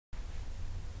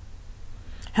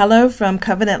Hello from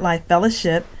Covenant Life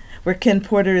Fellowship, where Ken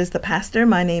Porter is the pastor.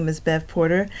 My name is Bev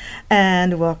Porter,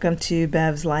 and welcome to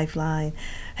Bev's Lifeline.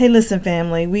 Hey, listen,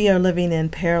 family, we are living in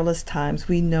perilous times.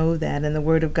 We know that, and the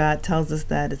Word of God tells us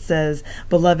that. It says,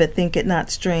 "Beloved, think it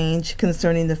not strange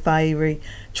concerning the fiery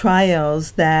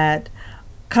trials that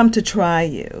come to try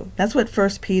you." That's what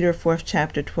 1 Peter 4th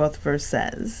chapter 12th verse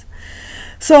says.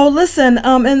 So listen,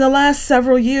 in the last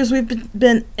several years, we've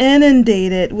been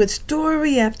inundated with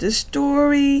story after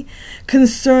story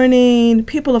concerning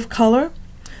people of color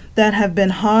that have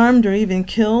been harmed or even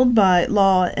killed by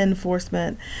law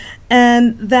enforcement.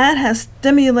 And that has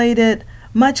stimulated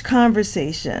much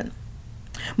conversation.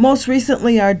 Most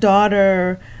recently, our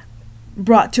daughter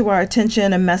brought to our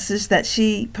attention a message that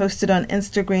she posted on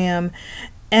Instagram,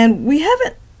 and we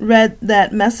haven't read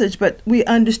that message, but we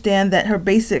understand that her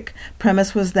basic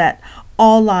premise was that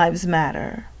all lives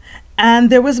matter.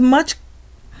 And there was much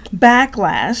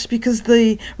backlash because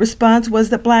the response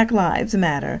was that Black lives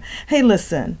matter. Hey,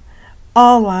 listen,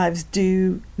 all lives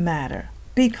do matter.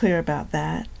 Be clear about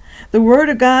that. The Word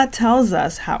of God tells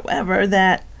us, however,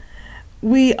 that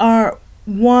we are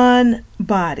one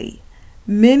body,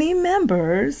 many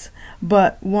members,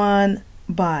 but one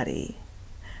body.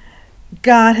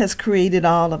 God has created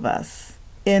all of us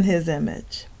in His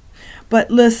image. But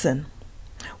listen,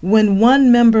 when one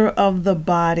member of the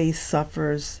body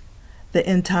suffers, the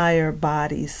entire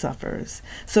body suffers.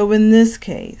 So in this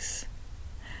case,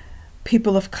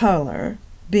 people of color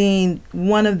being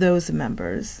one of those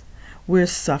members, we're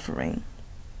suffering.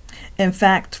 In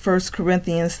fact, 1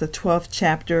 Corinthians, the 12th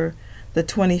chapter, the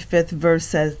 25th verse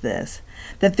says this,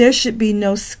 that there should be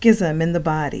no schism in the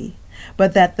body,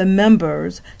 but that the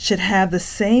members should have the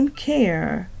same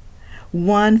care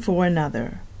one for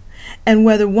another. And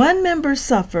whether one member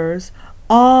suffers,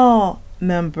 all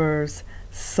members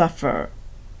suffer.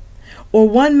 Or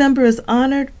one member is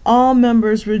honored, all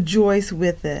members rejoice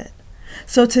with it.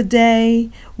 So today,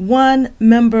 one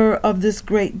member of this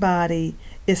great body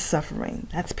is suffering.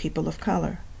 That's people of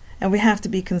color. And we have to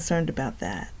be concerned about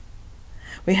that.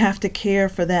 We have to care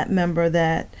for that member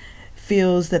that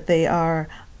feels that they are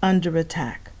under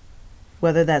attack,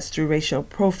 whether that's through racial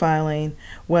profiling,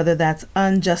 whether that's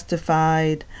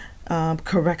unjustified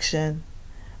correction,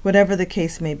 whatever the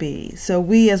case may be. So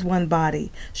we as one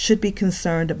body should be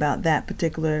concerned about that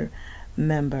particular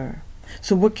member.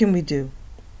 So what can we do?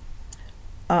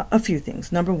 A few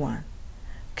things. Number one,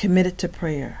 committed to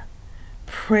prayer.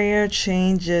 Prayer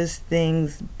changes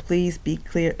things. Please be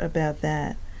clear about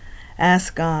that.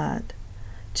 Ask God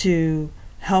to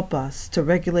help us to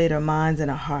regulate our minds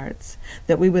and our hearts,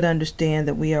 that we would understand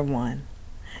that we are one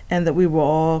and that we were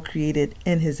all created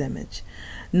in His image.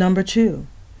 Number two,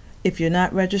 if you're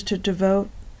not registered to vote,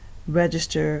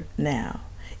 register now.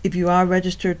 If you are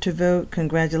registered to vote,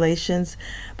 congratulations,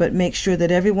 but make sure that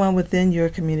everyone within your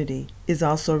community is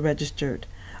also registered.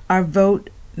 Our vote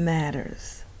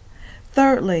matters.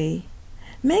 Thirdly,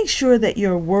 make sure that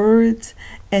your words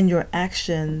and your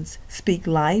actions speak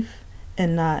life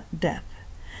and not death,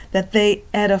 that they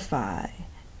edify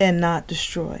and not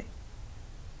destroy.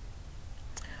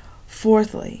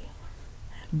 Fourthly,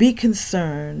 be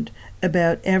concerned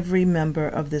about every member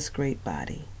of this great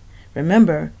body.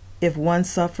 Remember, if one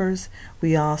suffers,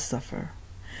 we all suffer.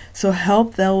 So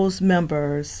help those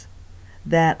members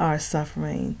that are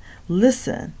suffering.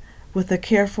 Listen with a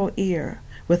careful ear,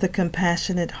 with a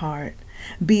compassionate heart.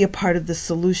 Be a part of the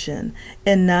solution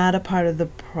and not a part of the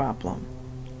problem.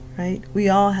 Right? We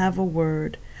all have a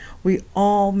word. We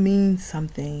all mean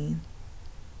something.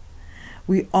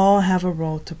 We all have a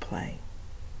role to play.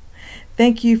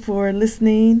 Thank you for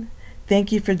listening.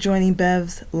 Thank you for joining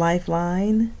Bev's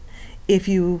Lifeline. If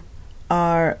you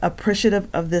are appreciative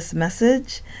of this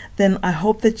message, then I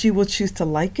hope that you will choose to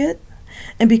like it.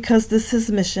 And because this is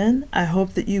mission, I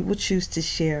hope that you will choose to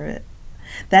share it.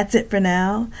 That's it for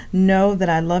now. Know that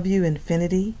I love you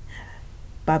infinity.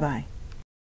 Bye-bye.